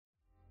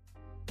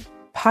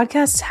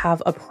Podcasts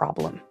have a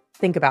problem.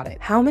 Think about it.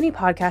 How many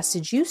podcasts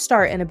did you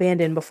start and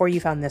abandon before you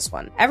found this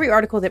one? Every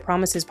article that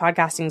promises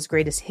podcasting's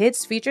greatest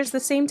hits features the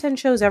same 10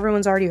 shows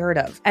everyone's already heard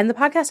of. And the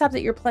podcast app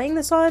that you're playing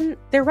this on,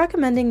 they're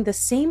recommending the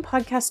same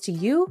podcast to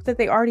you that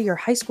they are to your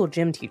high school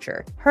gym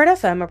teacher. Herd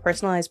FM, a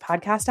personalized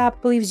podcast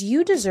app, believes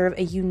you deserve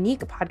a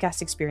unique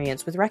podcast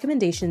experience with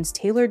recommendations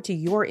tailored to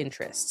your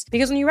interests.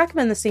 Because when you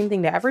recommend the same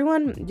thing to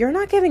everyone, you're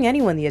not giving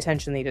anyone the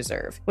attention they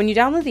deserve. When you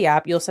download the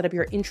app, you'll set up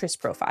your interest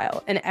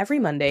profile, and every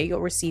Monday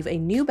you'll receive a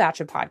new batch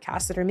of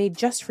podcasts that are made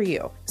just for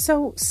you.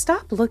 So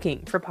stop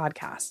looking for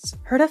podcasts.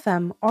 Herd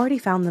FM already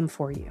found them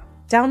for you.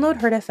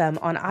 Download Herd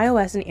FM on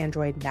iOS and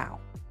Android now.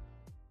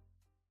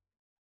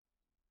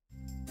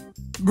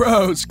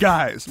 Bros,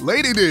 guys,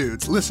 lady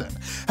dudes, listen.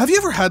 Have you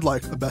ever had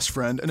like a best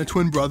friend and a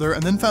twin brother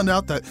and then found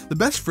out that the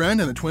best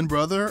friend and the twin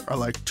brother are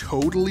like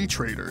totally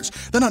traitors?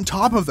 Then on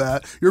top of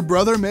that, your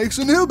brother makes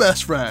a new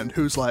best friend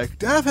who's like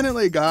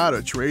definitely got a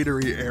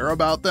traitory air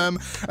about them.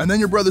 And then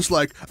your brother's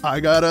like,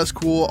 I got us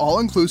cool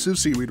all-inclusive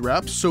seaweed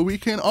wraps so we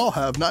can all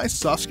have nice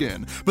soft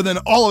skin. But then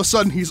all of a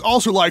sudden he's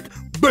also like,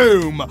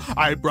 boom,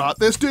 I brought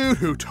this dude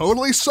who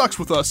totally sucks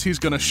with us. He's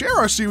gonna share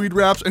our seaweed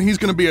wraps and he's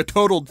gonna be a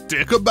total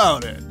dick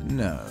about it.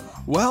 No.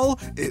 Well,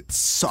 it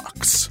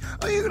sucks.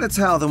 Are you gonna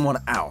tell them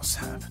what else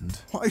happened?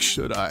 Why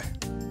should I?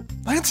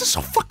 Lance is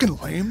so fucking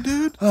lame,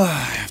 dude. I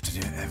have to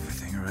do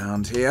everything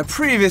around here.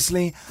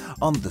 Previously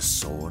on The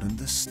Sword and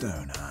the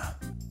Stoner.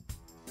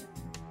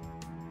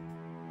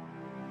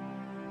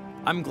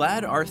 I'm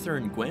glad Arthur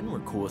and Gwen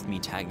were cool with me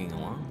tagging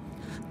along.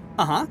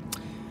 Uh-huh.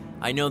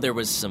 I know there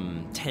was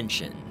some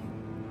tension.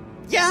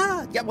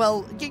 Yeah,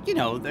 well, you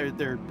know, they're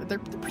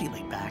pretty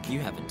laid back. You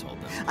haven't told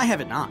them. I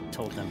haven't not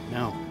told them,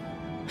 no.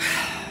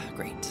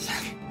 Great.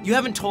 You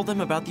haven't told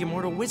them about the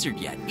Immortal Wizard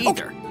yet,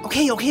 either.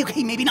 Okay,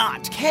 maybe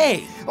not.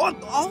 Okay.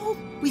 All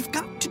we've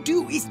got to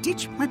do is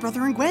ditch my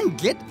brother and Gwen,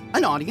 get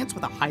an audience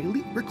with a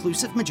highly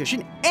reclusive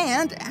magician,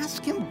 and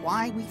ask him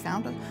why we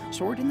found a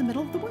sword in the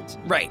middle of the woods.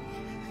 Right.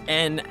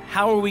 And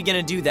how are we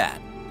gonna do that?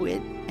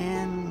 Wit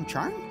and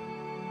charm?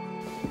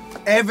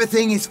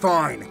 Everything is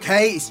fine,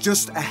 okay? It's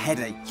just a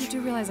headache. You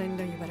do realize I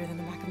know you better than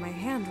the back of my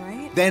hand,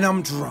 right? Then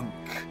I'm drunk.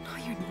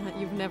 No, you're not.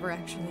 You've never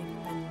actually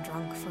been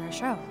drunk for a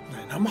show.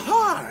 Then I'm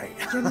high.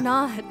 You're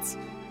not.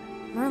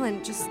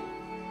 Merlin, just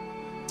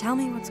tell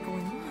me what's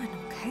going on,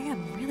 okay?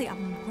 I'm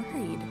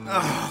worried.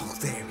 Oh,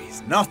 there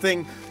is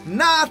nothing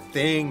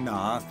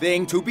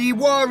to be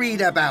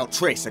worried about,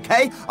 Triss,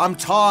 okay? I'm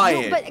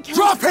tired. No, but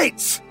Drop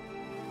it!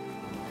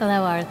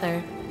 Hello,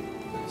 Arthur.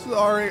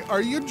 Sorry,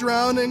 are you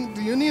drowning?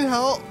 Do you need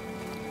help?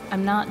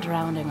 I'm not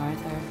drowning,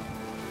 Arthur.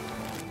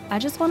 I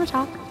just want to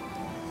talk.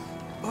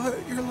 But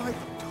you're like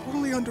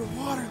totally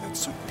underwater.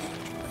 That's so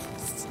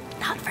dangerous.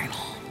 Not for me.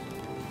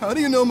 How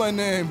do you know my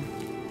name?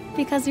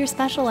 Because you're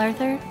special,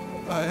 Arthur.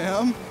 I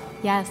am?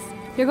 Yes,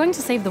 you're going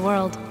to save the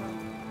world.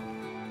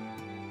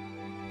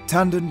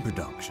 Tandon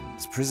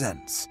Productions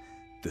presents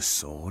The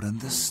Sword and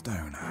the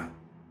Stoner.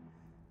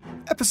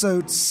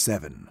 Episode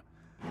 7.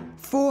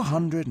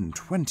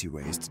 420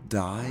 Ways to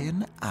Die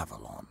in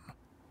Avalon.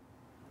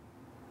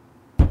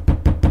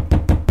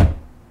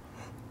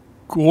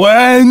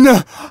 Gwen,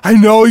 I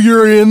know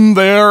you're in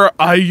there.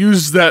 I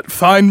used that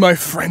Find My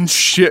Friend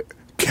shit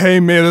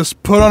Kay made us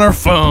put on our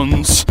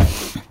phones.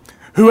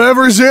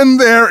 Whoever's in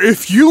there,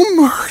 if you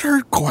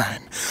murder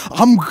Gwen,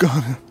 I'm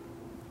gonna...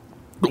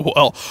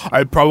 Well,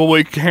 I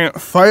probably can't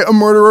fight a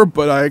murderer,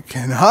 but I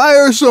can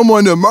hire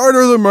someone to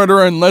murder the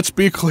murderer, and let's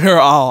be clear,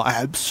 I'll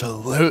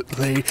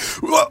absolutely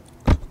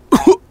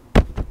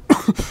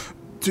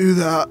do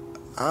that.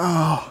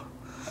 Oh.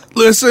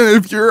 Listen,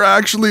 if you're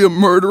actually a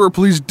murderer,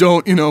 please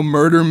don't,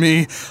 murder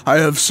me. I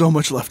have so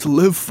much left to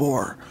live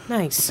for.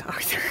 Nice,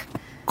 Arthur.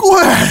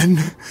 Gwen,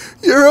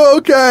 you're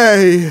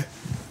okay.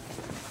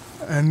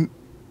 And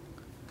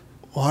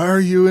why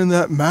are you in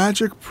that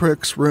magic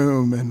prick's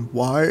room, and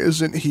why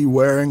isn't he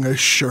wearing a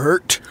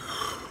shirt?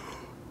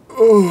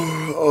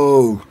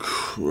 Oh,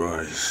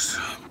 Christ.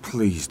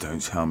 Please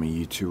don't tell me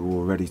you two are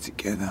already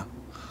together.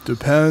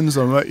 Depends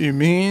on what you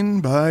mean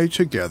by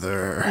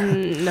together.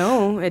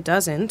 No, it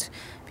doesn't,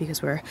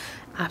 because we're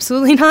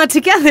absolutely not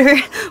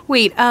together.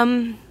 Wait,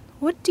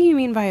 what do you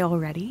mean by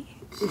already?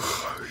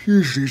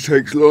 Usually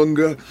takes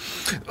longer.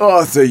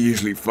 Arthur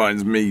usually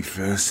finds me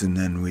first, and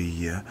then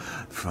we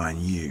find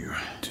you.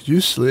 Did you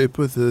sleep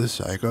with the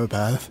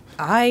psychopath?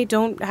 I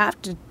don't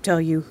have to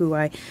tell you who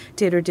I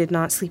did or did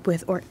not sleep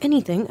with, or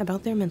anything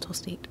about their mental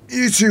state.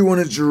 You two want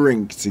a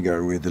drink to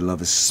go with the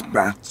lovers'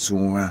 spat,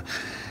 or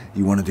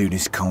you want to do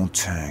this cold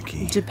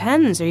turkey?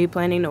 Depends. Are you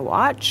planning to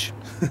watch?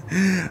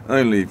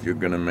 Only if you're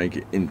going to make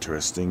it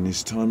interesting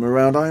this time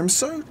around. I am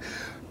so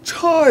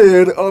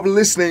tired of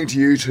listening to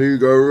you two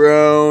go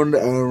round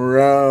and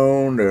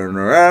round and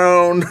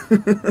round.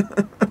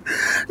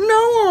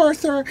 No,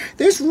 Arthur,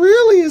 this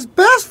really is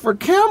best for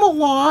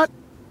Camelot.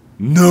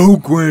 No,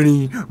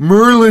 Gwenny,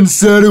 Merlin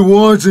said it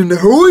wasn't.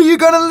 Who are you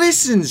going to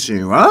listen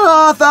to,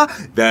 huh, Arthur?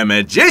 The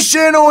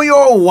magician or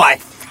your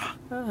wife?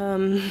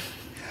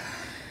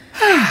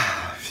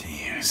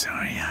 Phew,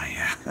 Sorry,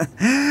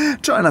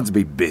 Try not to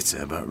be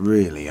bitter, but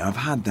really, I've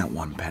had that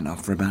one pent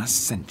up for about a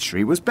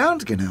century. Was bound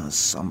to get out at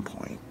some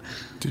point.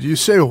 Did you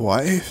say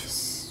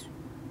wife?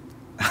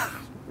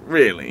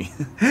 Really?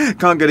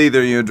 Can't get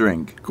either of you a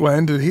drink?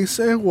 Gwen, did he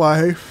say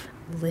wife?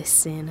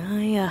 Listen,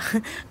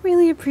 I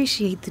really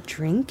appreciate the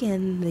drink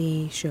and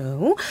the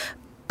show,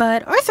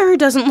 but Arthur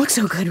doesn't look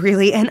so good,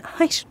 really, and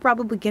I should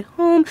probably get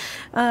home.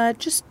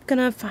 Just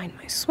gonna find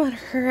my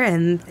sweater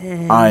and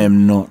then... I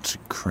am not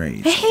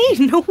crazy.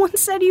 Hey, no one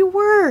said you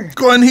were.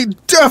 Gwen, he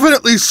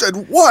definitely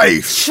said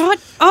wife!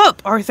 Shut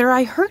up, Arthur,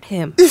 I heard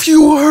him. If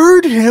you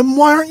heard him,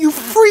 why aren't you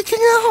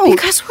freaking out?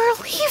 Because we're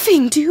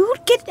leaving,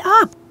 dude. Get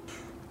up.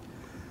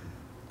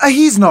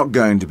 He's not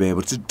going to be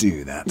able to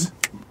do that.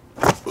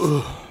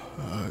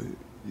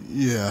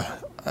 Yeah,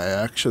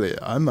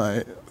 I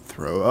might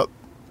throw up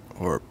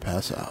or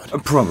pass out.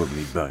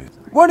 Probably both.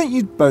 Why don't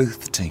you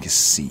both take a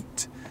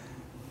seat?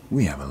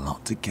 We have a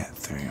lot to get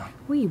through.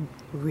 We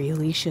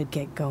really should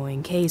get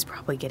going. Kay's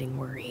probably getting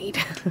worried.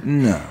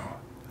 No.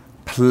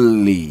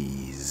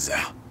 Please.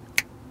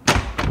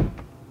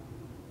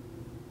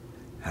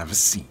 Have a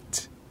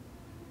seat.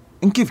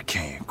 And give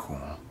Kay a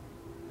call.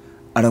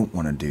 I don't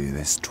want to do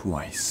this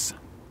twice.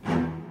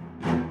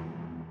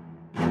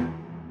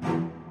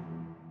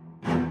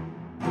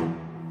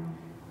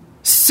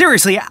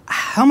 Seriously,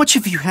 how much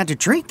have you had to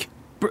drink?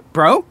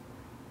 Bro?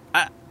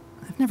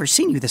 I've never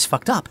seen you this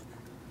fucked up.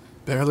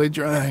 Barely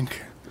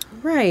drank.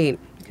 Right,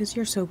 because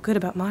you're so good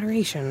about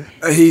moderation.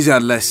 He's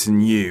had less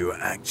than you,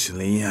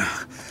 actually.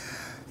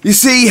 You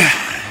see,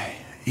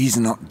 he's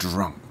not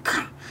drunk.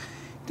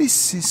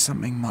 This is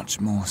something much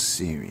more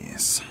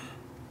serious.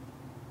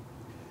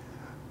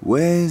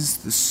 Where's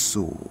the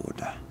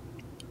sword?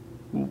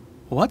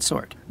 What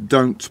sword?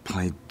 Don't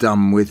play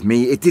dumb with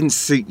me. It didn't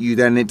suit you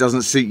then, it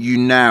doesn't suit you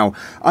now.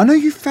 I know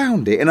you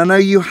found it, and I know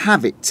you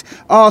have it.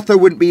 Arthur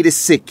wouldn't be this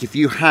sick if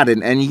you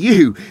hadn't, and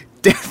you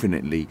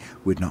definitely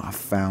would not have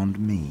found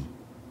me.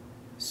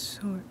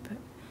 Sword, but...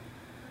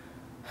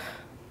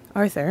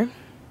 Arthur,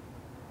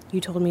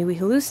 you told me we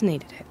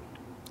hallucinated it.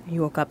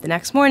 You woke up the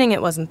next morning,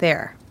 it wasn't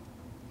there.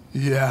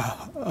 Yeah,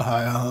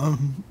 I,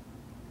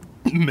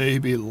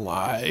 maybe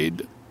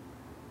lied.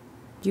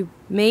 You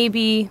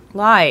maybe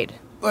lied.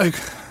 Like,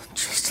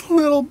 just a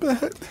little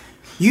bit.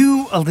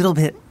 You a little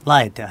bit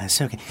lied to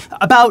us, okay.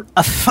 About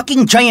a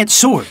fucking giant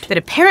sword. That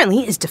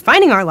apparently is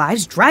defining our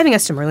lives, driving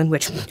us to Merlin,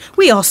 which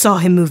we all saw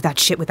him move that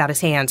shit without his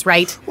hands,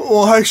 right?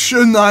 Why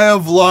shouldn't I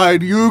have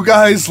lied? You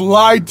guys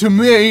lied to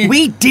me.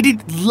 We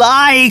didn't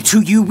lie to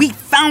you. We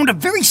found a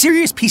very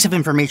serious piece of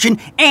information,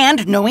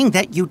 and knowing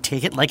that you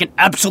take it like an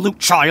absolute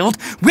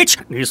child, which,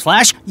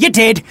 newsflash, you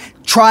did,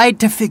 tried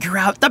to figure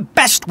out the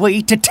best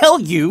way to tell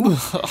you.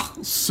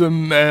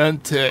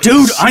 Semantics.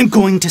 Dude, I'm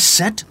going to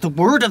set the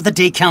word of the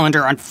day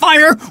calendar on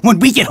fire when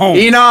we get home.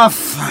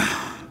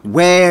 Enough!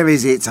 Where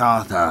is it,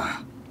 Arthur?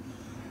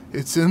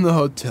 It's in the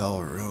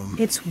hotel room.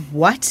 It's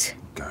what?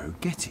 Go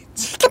get it.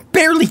 He can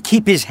barely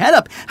keep his head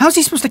up. How's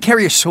he supposed to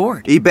carry a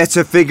sword? He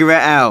better figure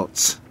it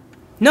out.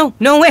 No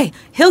way.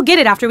 He'll get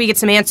it after we get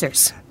some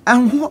answers.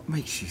 And what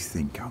makes you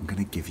think I'm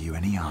going to give you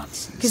any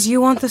answers? Because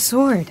you want the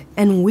sword,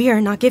 and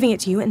we're not giving it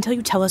to you until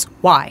you tell us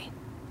why.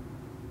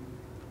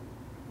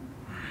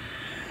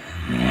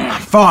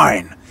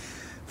 Fine.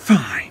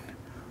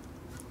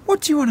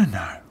 What do you want to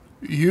know?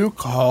 You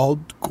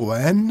called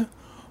Gwen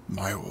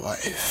my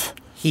wife.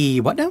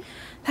 He what now?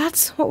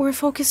 That's what we're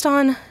focused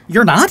on.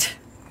 You're not?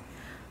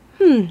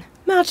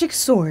 Magic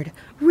sword.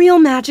 Real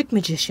magic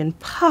magician.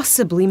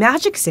 Possibly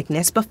magic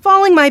sickness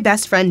befalling my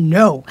best friend.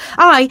 No,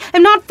 I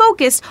am not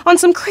focused on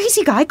some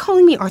crazy guy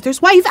calling me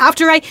Arthur's wife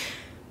after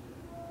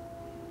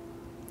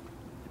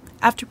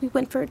we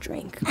went for a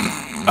drink.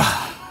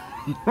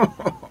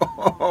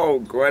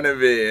 Oh,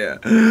 Guinevere.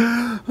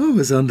 I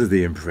was under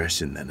the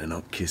impression that the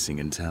not kissing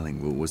and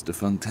telling rule was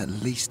defunct at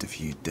least a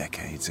few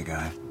decades ago.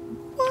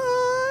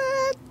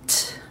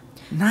 What?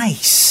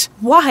 Nice.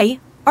 Why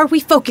are we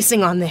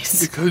focusing on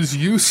this? Because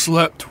you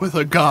slept with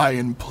a guy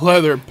in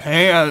pleather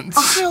pants.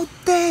 Oh, how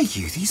dare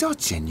you? These are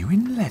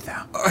genuine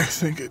leather. I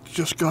think it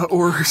just got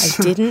worse.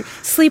 I didn't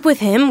sleep with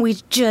him. We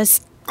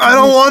just... I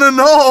don't want to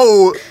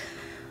know.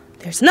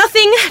 There's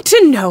nothing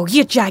to know,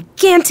 you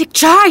gigantic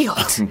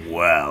child.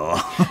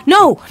 Well.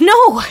 No.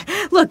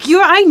 Look,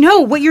 I know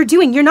what you're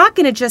doing. You're not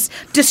gonna just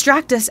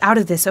distract us out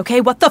of this,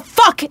 okay? What the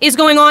fuck is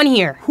going on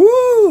here?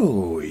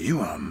 Whoo, you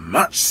are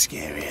much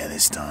scarier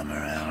this time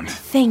around.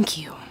 Thank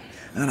you.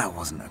 And that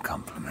wasn't a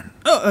compliment.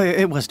 Oh,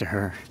 it was to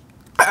her.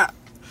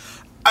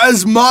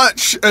 As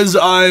much as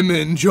I'm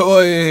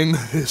enjoying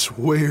this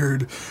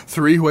weird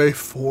three-way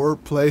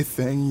foreplay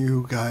thing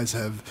you guys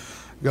have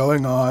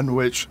going on,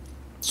 which,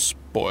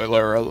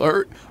 spoiler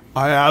alert,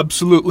 I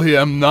absolutely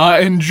am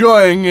not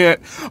enjoying it,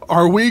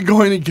 are we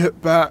going to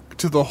get back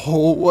to the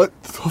whole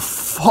what the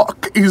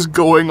fuck is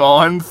going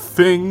on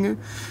thing?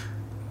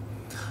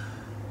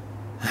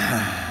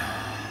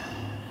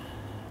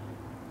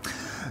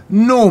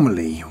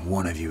 Normally,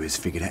 one of you has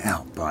figured it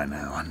out by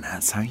now, and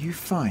that's how you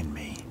find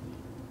me.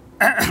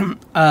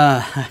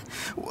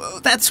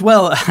 That's,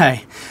 well,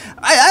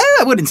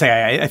 I wouldn't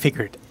say I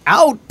figured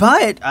out,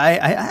 but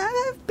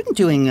I've been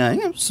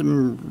doing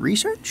some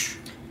research.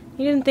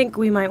 You didn't think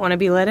we might want to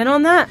be let in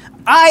on that?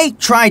 I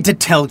tried to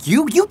tell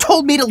you. You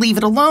told me to leave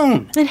it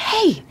alone. And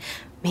hey,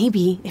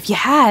 maybe if you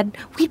had,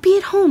 we'd be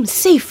at home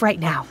safe right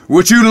now.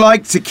 Would you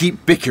like to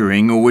keep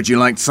bickering, or would you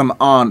like some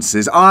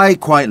answers? I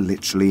quite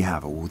literally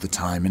have all the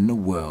time in the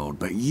world,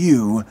 but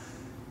you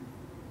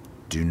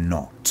do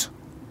not.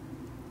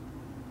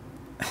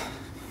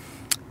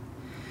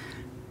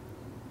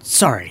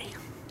 Sorry.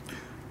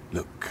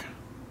 Look,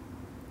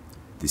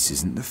 this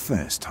isn't the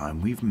first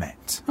time we've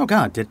met. Oh,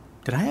 God, did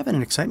I have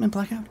an excitement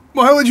blackout?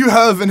 Why would you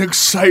have an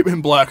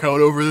excitement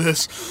blackout over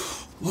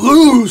this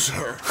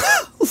loser?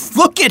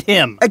 Look at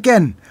him!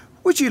 Again,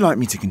 would you like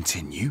me to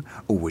continue,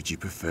 or would you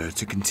prefer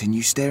to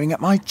continue staring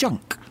at my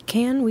junk?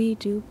 Can we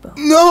do both?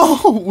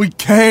 No, we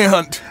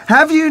can't.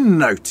 Have you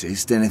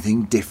noticed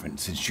anything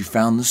different since you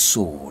found the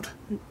sword?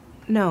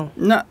 No.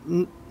 Not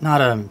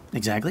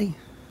exactly.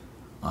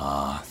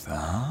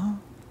 Arthur?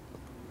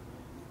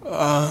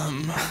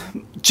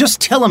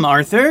 Just tell him,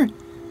 Arthur.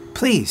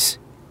 Please.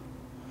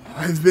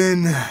 I've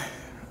been...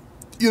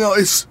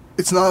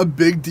 it's not a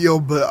big deal,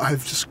 but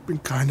I've just been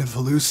kind of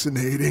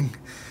hallucinating.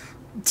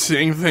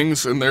 Seeing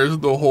things, and there's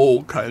the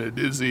whole kind of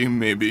dizzy,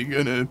 maybe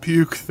gonna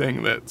puke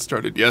thing that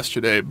started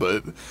yesterday,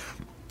 but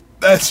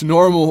that's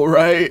normal,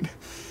 right?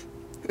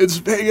 It's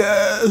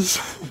Vegas.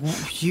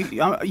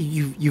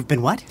 You've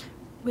been what?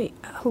 Wait,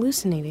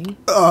 hallucinating?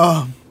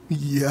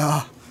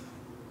 Yeah.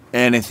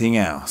 Anything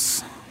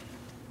else?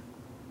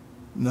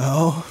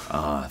 No.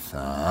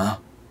 Arthur?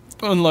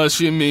 Unless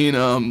you mean,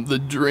 the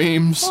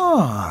dreams.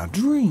 Ah,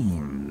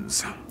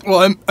 dreams.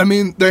 Well, I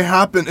mean, they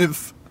happen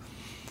if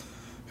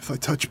I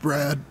touch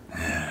Brad.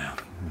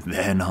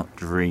 They're not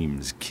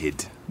dreams,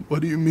 kid.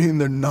 What do you mean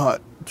they're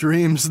not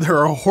dreams? There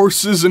are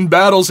horses and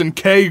battles and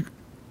cake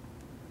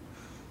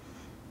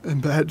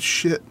and bad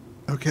shit.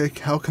 Okay,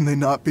 how can they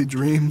not be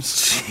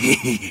dreams?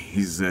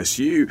 Jesus,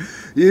 you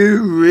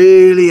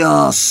really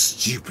are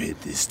stupid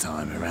this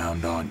time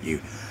around, aren't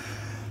you?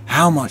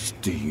 How much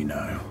do you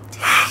know?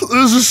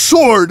 There's a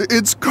sword.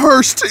 It's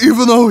cursed,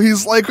 even though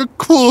he's like a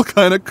cool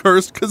kind of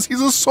cursed, because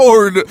he's a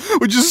sword,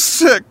 which is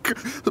sick.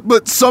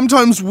 But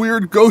sometimes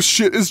weird ghost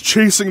shit is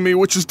chasing me,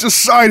 which is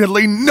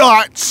decidedly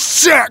not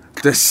sick.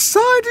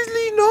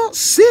 Decidedly not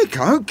sick,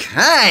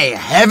 okay.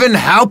 Heaven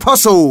help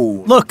us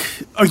all. Look,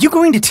 are you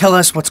going to tell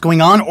us what's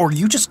going on, or are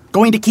you just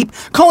going to keep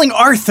calling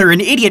Arthur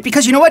an idiot?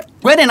 Because you know what?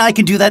 Gwen and I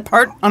can do that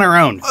part on our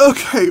own.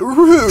 Okay,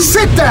 rude.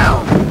 Sit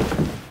down!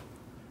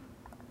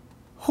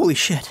 Holy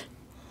shit.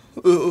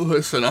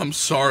 Listen, I'm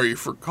sorry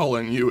for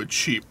calling you a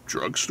cheap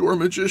drugstore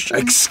magician.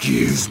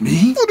 Excuse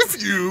me? But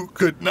if you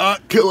could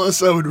not kill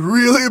us, I would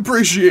really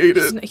appreciate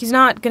it. He's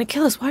not gonna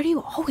kill us. Why do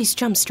you always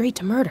jump straight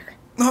to murder?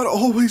 Not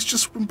always,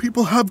 just when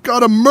people have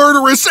got a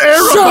murderous air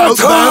about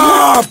them. Shut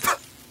up!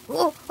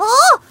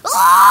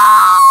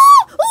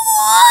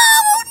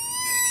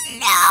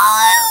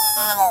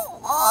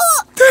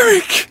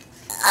 Derek!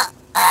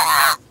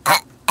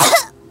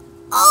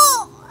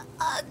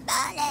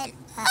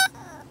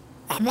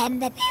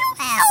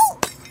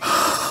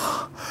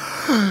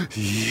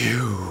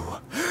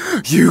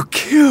 You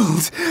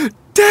killed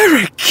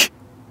Derek!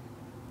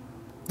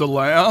 The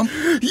lamb?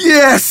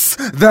 Yes,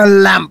 the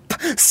lamp.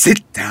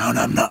 Sit down,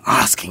 I'm not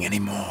asking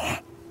anymore.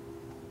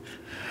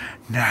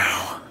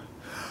 Now,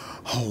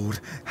 hold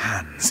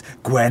hands.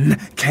 Gwen,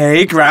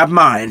 Kay, grab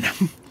mine.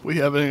 We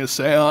having a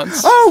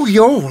seance? Oh,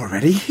 you're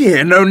already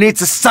here. No need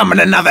to summon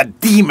another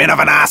demon of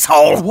an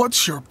asshole.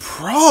 What's your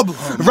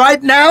problem?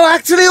 Right now,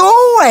 actually,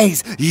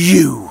 always.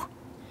 You.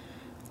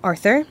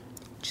 Arthur,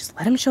 just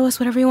let him show us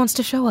whatever he wants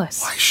to show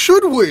us. Why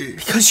should we?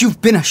 Because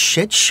you've been a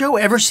shit show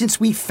ever since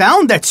we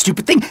found that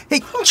stupid thing. Hey,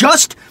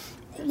 just...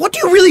 what do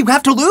you really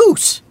have to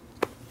lose?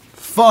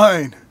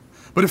 Fine.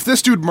 But if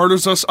this dude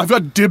murders us, I've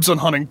got dibs on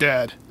hunting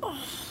Dad.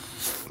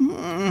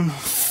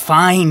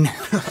 Fine.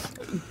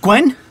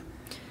 Gwen?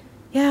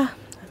 Yeah,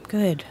 I'm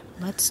good.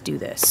 Let's do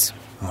this.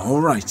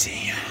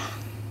 Alrighty.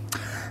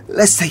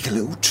 Let's take a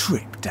little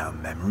trip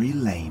down memory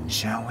lane,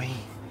 shall we?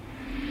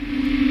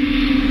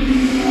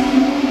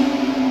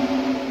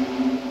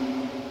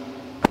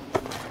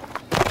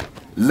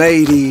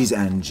 Ladies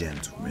and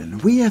gentlemen,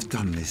 we have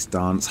done this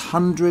dance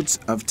hundreds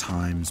of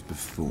times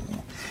before.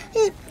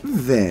 It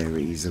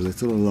varies a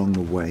little along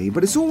the way,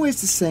 but it's always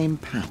the same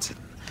pattern.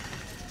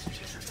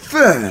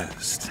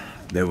 First,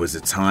 there was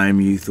a time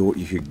you thought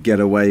you could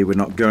get away with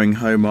not going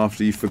home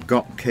after you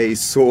forgot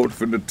Kay's sword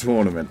from the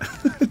tournament.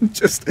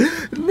 Just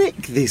nick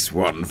this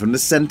one from the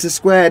centre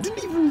square.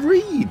 Didn't even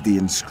read the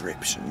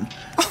inscription.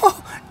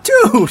 Oh,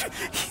 dude,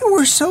 you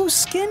were so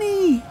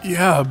skinny.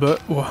 Yeah, but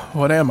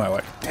what am I,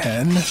 like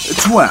 10?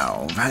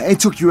 12. It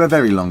took you a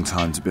very long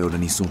time to build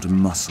any sort of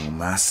muscle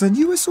mass, and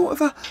you were sort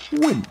of a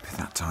wimp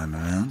that time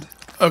around.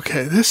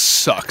 Okay, this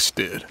sucks,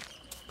 dude.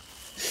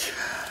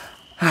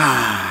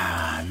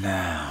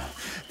 Now,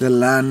 the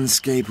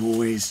landscape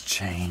always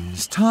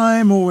changed,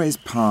 time always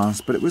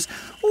passed, but it was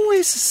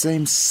always the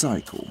same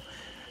cycle.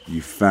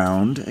 You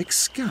found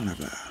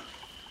Excalibur.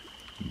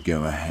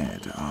 Go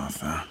ahead,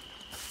 Arthur.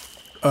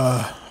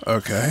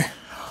 Okay.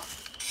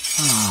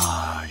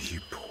 Ah, you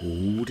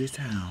pulled it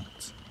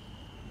out.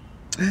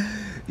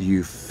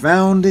 You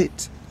found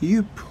it,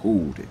 you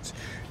pulled it.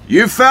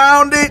 You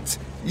found it,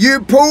 you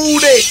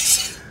pulled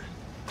it!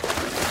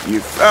 You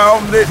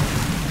found it,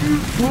 you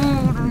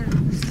pulled it.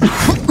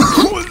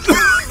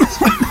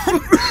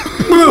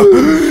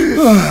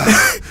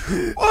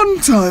 One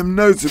time,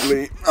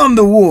 notably,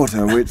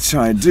 underwater, which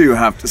I do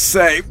have to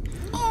say,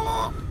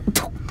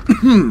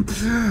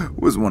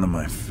 was one of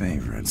my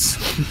favorites.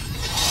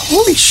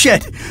 Holy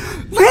shit!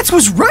 Lance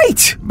was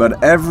right!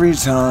 But every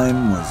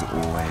time was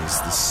always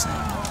the same.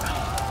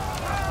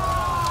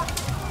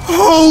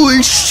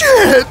 Holy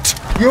shit!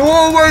 You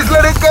always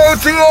let it go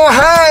to your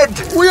head!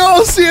 We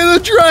all see the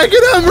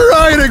dragon I'm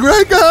riding,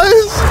 right,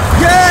 guys?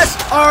 Yes,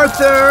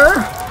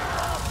 Arthur!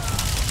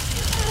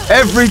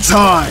 Every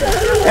time.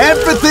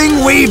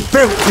 Everything we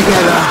built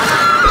together.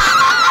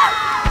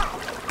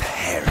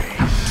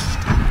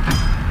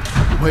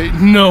 Wait,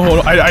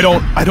 no, I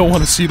don't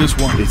want to see this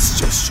one. It's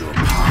just your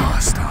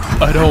past,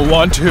 Arthur. I don't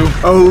want to.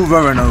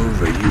 Over and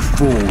over you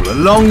fall,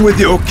 along with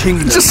your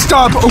kingdom. Just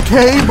stop,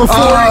 okay? Before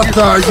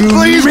Arthur, you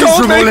please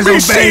don't miserable make little me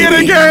see it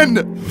baby. again!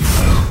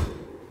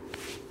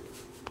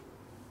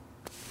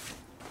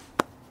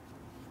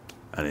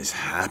 And it's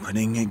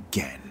happening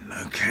again,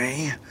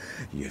 okay?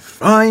 You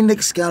find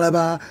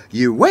Excalibur,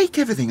 you wake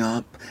everything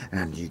up,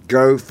 and you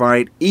go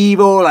fight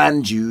evil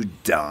and you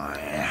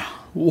die.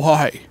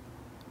 Why?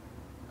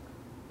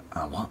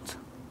 What?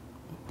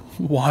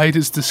 Why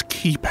does this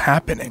keep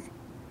happening?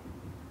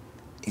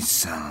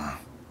 It's,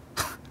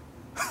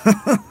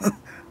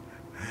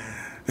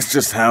 it's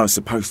just how it's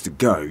supposed to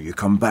go. You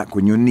come back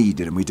when you're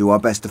needed and we do our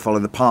best to follow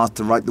the path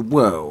to right the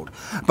world.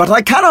 But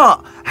I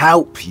cannot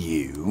help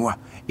you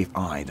if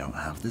I don't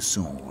have the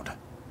sword.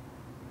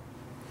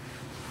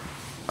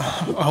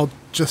 I'll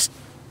just...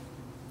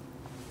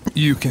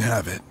 You can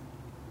have it.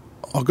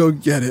 I'll go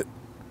get it.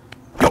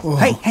 Oh.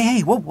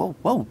 Hey,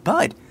 whoa,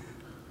 bud.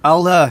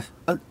 I'll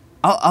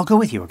go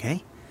with you,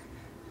 okay?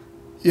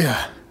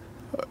 Yeah.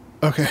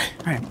 Okay.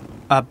 All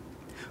right.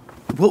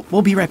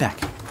 We'll be right back.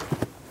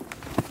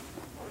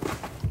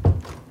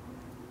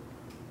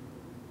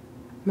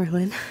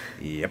 Merlin,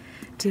 Yep.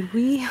 did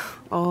we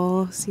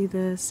all see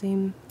the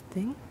same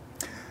thing?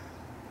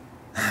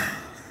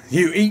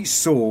 You each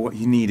saw what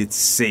you needed to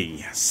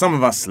see. Some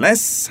of us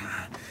less,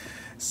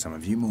 some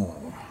of you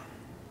more.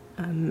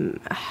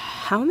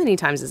 How many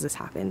times has this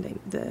happened?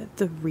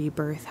 The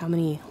rebirth, how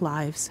many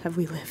lives have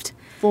we lived?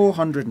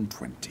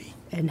 420.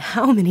 And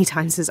how many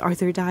times has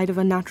Arthur died of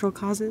unnatural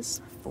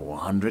causes?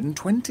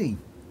 420.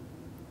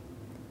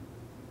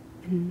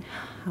 And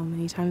how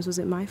many times was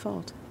it my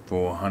fault?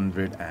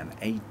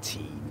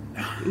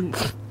 418.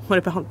 What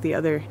about the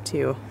other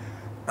two?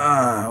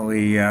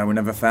 We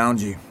never found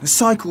you. The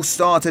cycle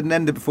started and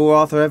ended before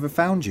Arthur ever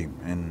found you.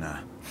 And, I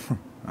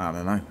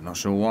don't know, not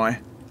sure why.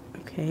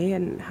 Okay,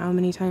 and how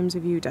many times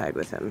have you died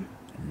with him?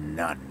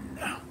 None.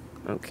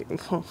 Okay,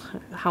 well,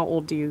 how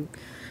old do you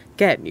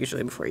get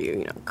usually before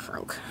you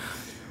croak?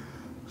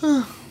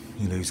 You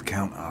lose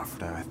count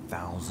after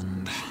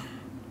 1,000.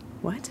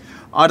 What?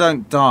 I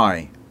don't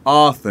die.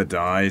 Arthur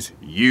dies.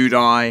 You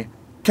die.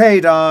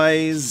 Kay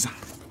dies.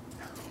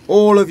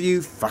 All of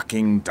you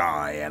fucking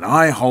die, and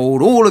I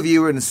hold all of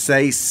you and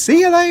say,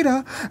 see you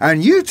later,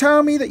 and you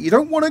tell me that you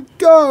don't want to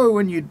go,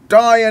 and you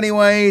die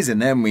anyways, and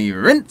then we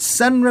rinse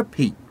and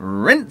repeat.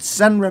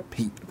 Rinse and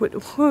repeat. What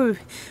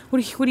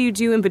do you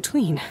do in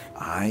between?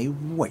 I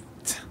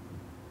wait.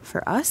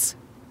 For us?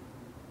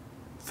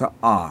 For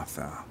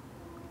Arthur.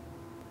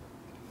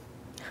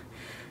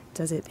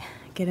 Does it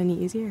get any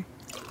easier?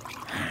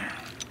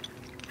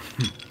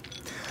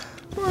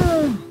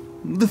 Well,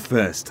 the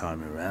first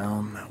time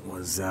around, that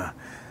was,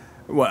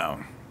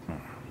 well,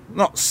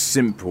 not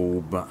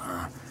simple, but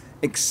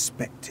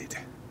expected.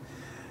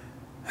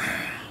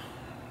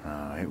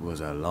 It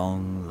was a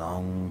long,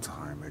 long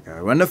time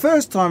ago. And the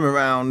first time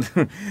around,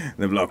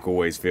 the block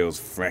always feels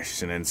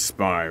fresh and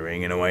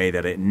inspiring in a way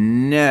that it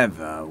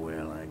never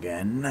will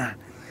again.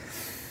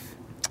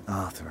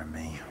 Arthur and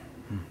me,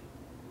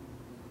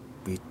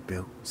 we'd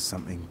built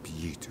something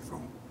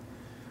beautiful.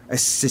 A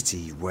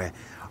city where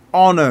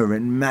honor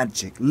and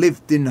magic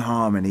lived in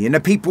harmony, and the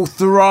people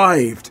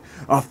thrived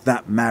off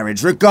that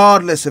marriage,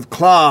 regardless of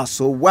class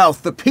or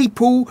wealth. The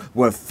people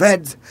were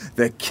fed,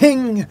 the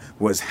king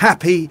was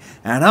happy,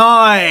 and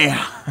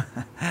I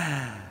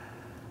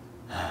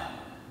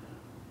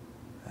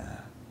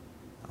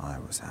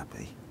was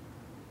happy.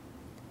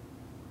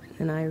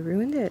 And I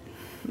ruined it.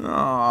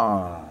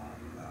 Oh,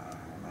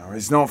 no,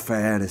 it's not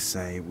fair to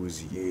say it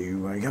was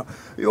you.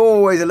 You're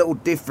always a little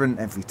different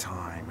every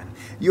time, and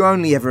you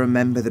only ever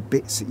remember the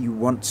bits that you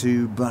want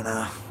to, but,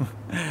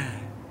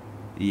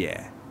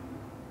 yeah.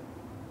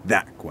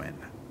 That Gwen.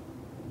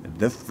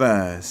 The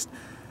first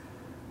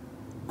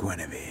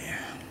Guinevere.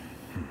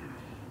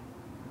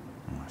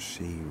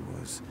 She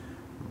was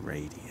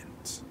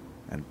radiant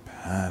and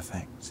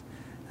perfect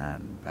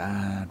and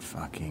bad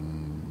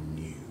fucking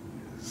news.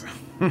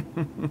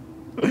 things.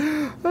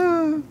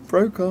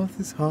 Broke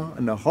Arthur's heart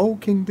and the whole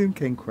kingdom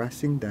came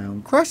crashing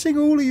down, crushing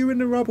all of you in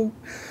the rubble.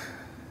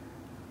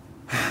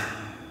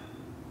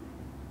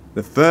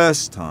 The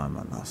first time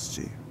I lost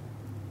you,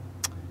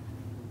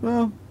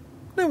 well,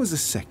 that was the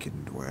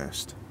second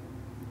worst.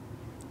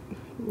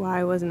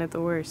 Why wasn't it the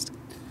worst?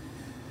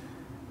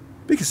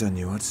 Because I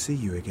knew I'd see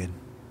you again.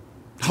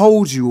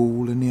 Hold you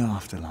all in the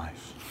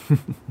afterlife.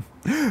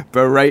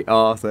 Berate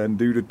Arthur and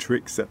do the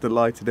tricks that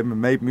delighted him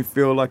and made me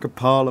feel like a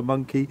parlour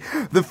monkey.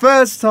 The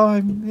first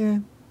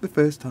time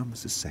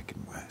was the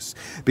second worst.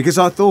 Because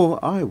I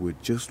thought I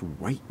would just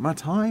wait my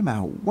time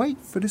out, wait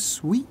for the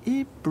sweet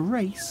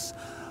embrace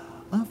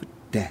of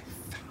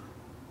death.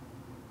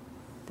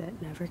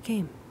 That never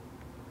came.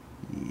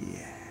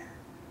 Yeah,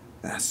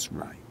 that's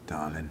right,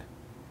 darling.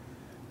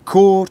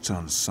 Caught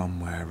on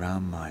somewhere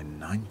around my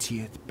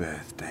 90th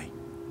birthday.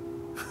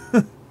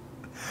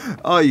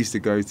 I used to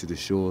go to the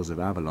shores of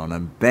Avalon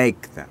and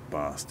beg that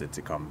bastard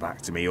to come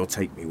back to me or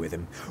take me with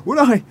him. When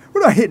I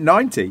hit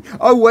 90,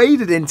 I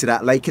waded into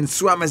that lake and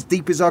swam as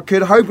deep as I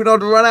could, hoping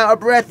I'd run out of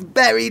breath,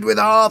 buried with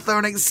Arthur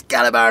and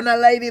Excalibur and the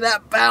lady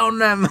that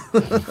bound them.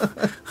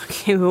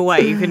 Okay, well,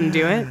 what, you couldn't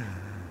do it?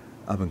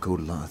 I've been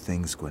called a lot of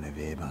things,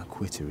 Guinevere, but a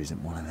quitter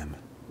isn't one of them.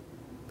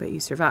 But you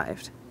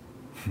survived.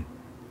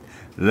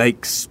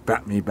 Lake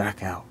spat me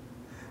back out.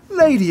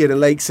 Lady of the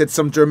Lake said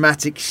some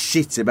dramatic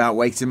shit about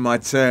waiting my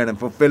turn and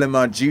fulfilling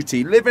my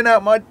duty, living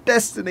out my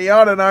destiny,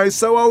 I don't know,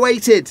 so I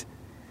waited.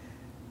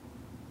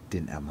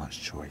 Didn't have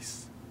much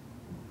choice.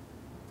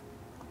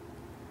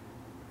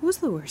 What was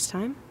the worst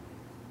time?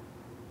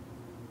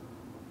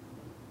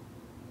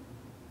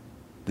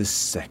 The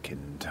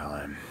second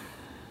time.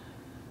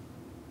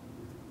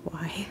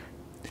 Why?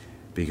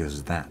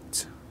 Because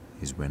that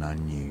is when I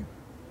knew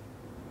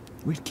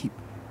we'd keep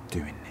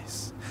doing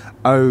this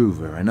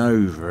over and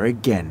over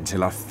again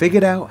till I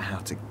figured out how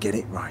to get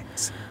it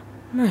right.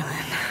 Merlin.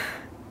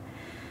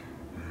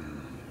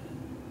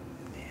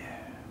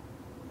 Yeah.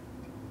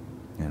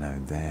 You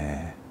know,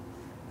 there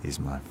is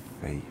my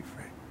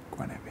favourite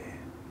Guinevere.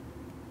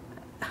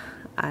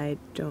 I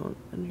don't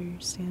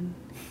understand.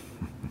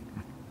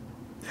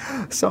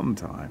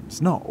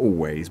 Sometimes, not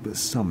always, but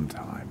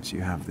sometimes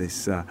you have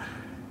this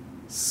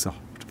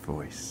soft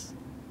voice,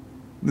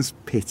 this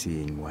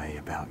pitying way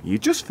about you,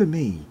 just for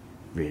me,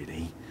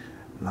 really,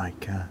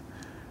 like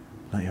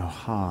your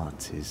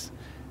heart is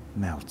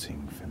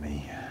melting for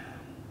me.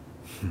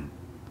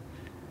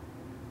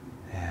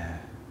 Yeah,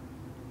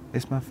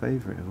 it's my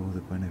favourite of all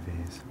the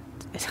Guineveres.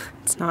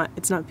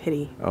 It's not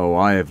pity. Oh,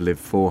 I have lived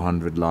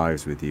 400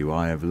 lives with you.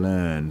 I have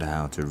learned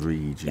how to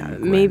read you. Yeah,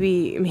 Gwen.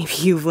 maybe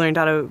you've learned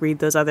how to read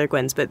those other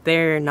Gwens, but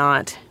they're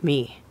not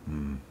me.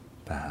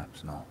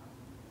 Perhaps not.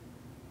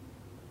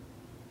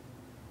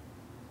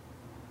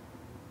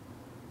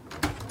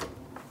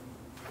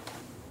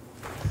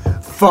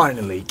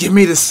 Finally, give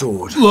me the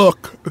sword.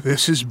 Look,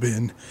 this has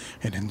been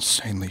an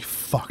insanely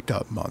fucked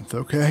up month,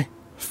 okay?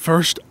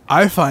 First,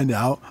 I find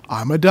out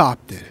I'm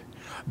adopted.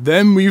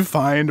 Then we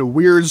find a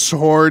weird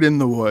sword in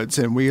the woods,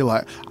 and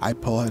I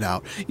pull it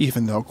out,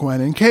 even though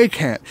Gwen and Kay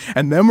can't.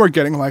 And then we're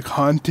getting,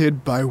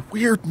 haunted by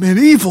weird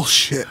medieval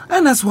shit.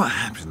 And that's what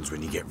happens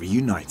when you get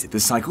reunited. The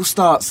cycle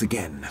starts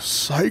again.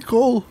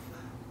 Cycle?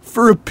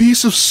 For a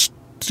piece of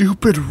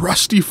stupid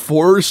rusty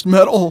forest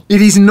metal?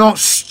 It is not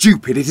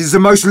stupid. It is the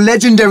most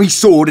legendary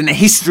sword in the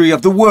history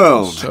of the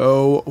world.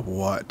 So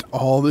what?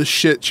 All the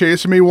shit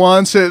chasing me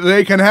wants it,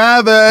 they can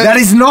have it. That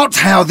is not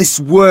how this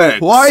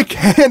works. Why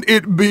can't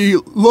it be?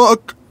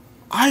 Look,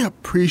 I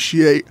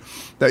appreciate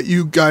that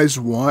you guys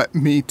want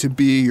me to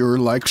be your,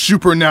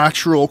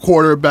 supernatural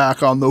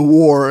quarterback on the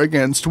war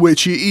against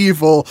witchy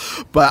evil,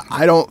 but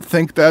I don't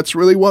think that's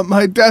really what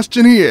my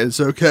destiny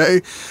is,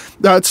 okay?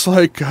 That's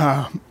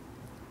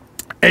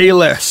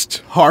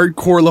A-list,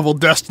 hardcore level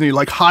Destiny,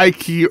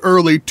 high-key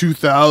early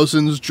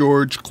 2000s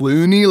George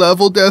Clooney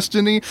level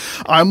Destiny.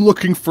 I'm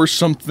looking for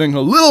something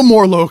a little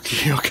more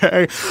low-key,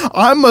 okay?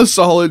 I'm a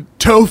solid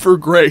Topher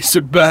Grace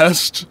at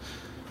best.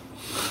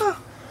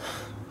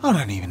 I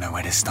don't even know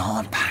where to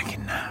start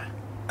unpacking that.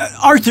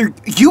 Arthur,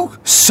 you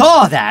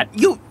saw that.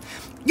 You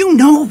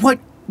know what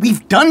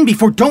we've done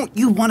before. Don't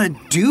you want to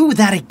do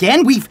that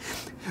again? We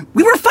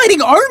were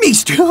fighting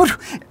armies, dude,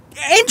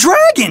 and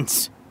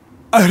dragons.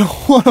 I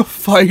don't want to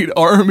fight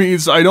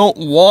armies. I don't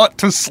want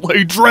to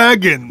slay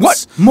dragons.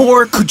 What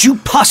more could you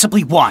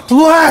possibly want?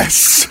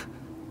 Less!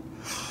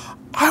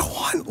 I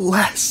want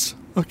less,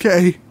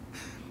 okay?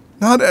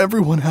 Not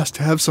everyone has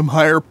to have some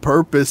higher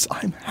purpose.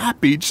 I'm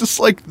happy just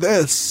like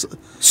this.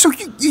 So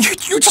you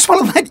just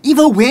want to let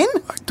evil win?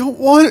 I don't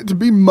want it to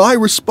be my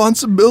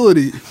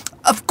responsibility.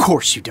 Of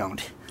course you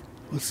don't.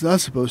 What's that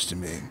supposed to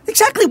mean?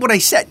 Exactly what I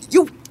said.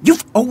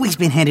 You've always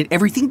been handed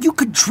everything you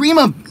could dream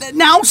of.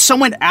 Now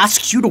someone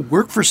asks you to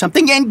work for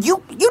something and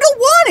you don't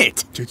want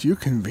it. Did you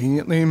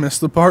conveniently miss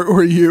the part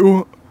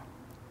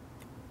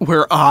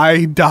where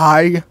I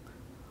die?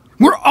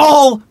 We're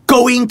all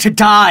going to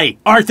die,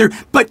 Arthur.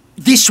 But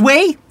this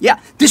way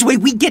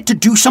we get to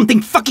do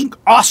something fucking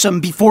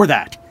awesome before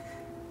that.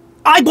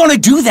 I want to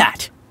do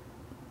that.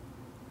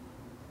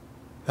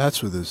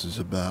 That's what this is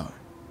about.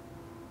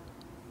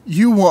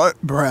 You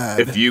want Brad.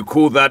 If you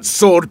call that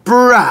sword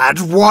Brad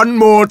one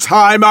more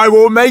time, I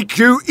will make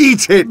you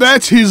eat it.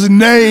 That's his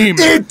name.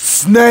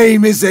 Its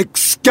name is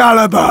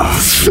Excalibur.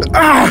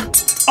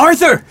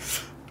 Arthur!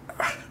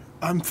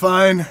 I'm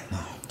fine.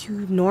 Do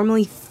you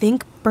normally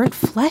think burnt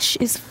flesh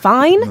is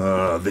fine?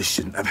 This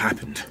shouldn't have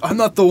happened. I'm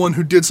not the one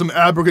who did some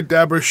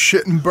abracadabra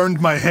shit and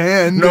burned my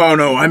hand.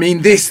 No, I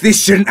mean this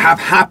shouldn't have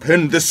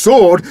happened. The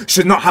sword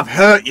should not have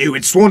hurt you.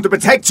 It's sworn to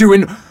protect you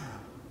and...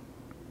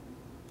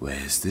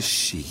 Where's the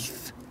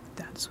sheath?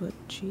 That's what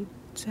she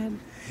said.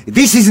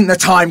 This isn't the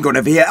time,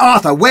 Guinevere.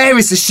 Arthur, where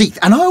is the sheath?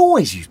 And I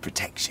always use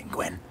protection,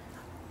 Gwen.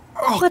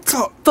 Oh, Let's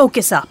God.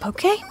 focus up,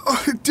 okay?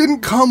 Oh, it didn't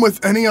come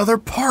with any other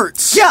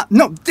parts. Yeah,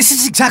 no, this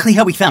is exactly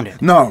how we found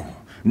it. No,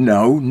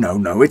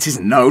 it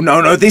isn't.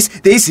 No,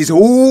 this is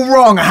all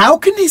wrong. How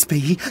can this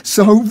be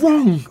so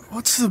wrong?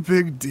 What's the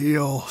big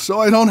deal? So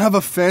I don't have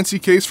a fancy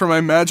case for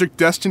my magic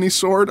destiny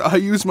sword? I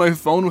use my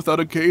phone without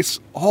a case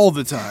all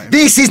the time.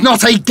 This is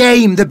not a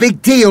game. The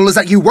big deal is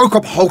that you woke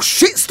up a whole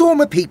shitstorm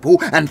of people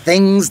and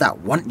things that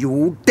want you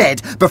all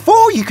dead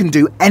before you can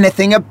do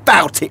anything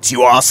about it,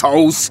 you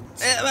assholes.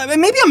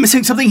 Maybe I'm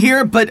missing something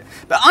here, but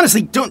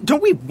honestly,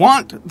 don't we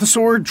want the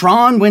sword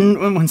drawn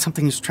when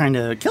something's trying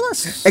to kill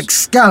us?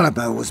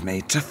 Excalibur was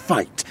made to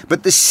fight,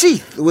 but the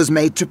sheath was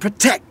made to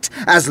protect.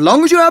 As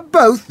long as you have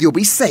both, you'll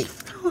be safe.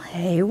 Well,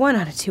 hey, 1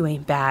 out of 2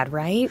 ain't bad,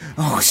 right?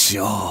 Oh,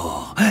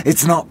 sure.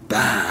 It's not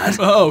bad.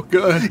 Oh,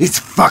 good. It's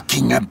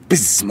fucking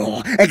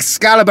abysmal.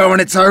 Excalibur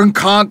on its own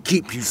can't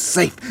keep you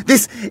safe.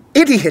 This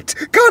idiot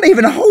can't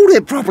even hold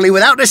it properly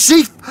without a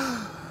sheath.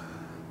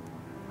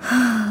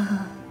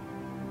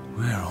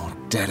 We're all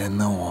dead in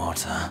the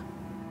water.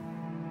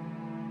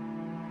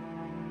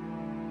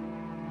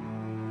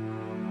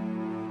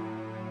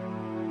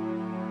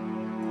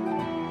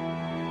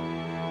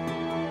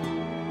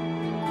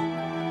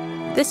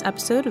 This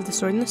episode of The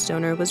Sword and the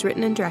Stoner was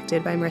written and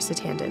directed by Marissa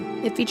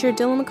Tandon. It featured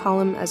Dylan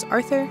McCollum as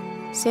Arthur,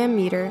 Sam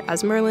Meter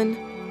as Merlin,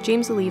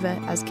 James Oliva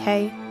as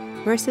Kay,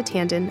 Marissa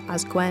Tandon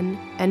as Gwen,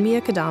 and Mia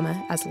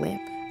Kadama as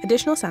Lamp.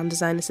 Additional sound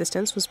design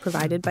assistance was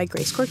provided by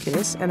Grace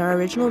Corcunis, and our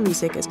original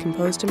music is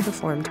composed and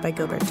performed by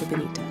Gilberto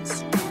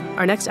Benitez.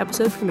 Our next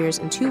episode premieres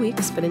in 2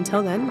 weeks, but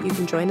until then, you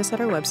can join us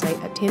at our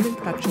website at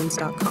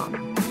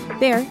tandonproductions.com.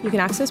 There, you can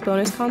access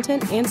bonus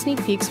content and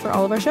sneak peeks for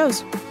all of our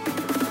shows.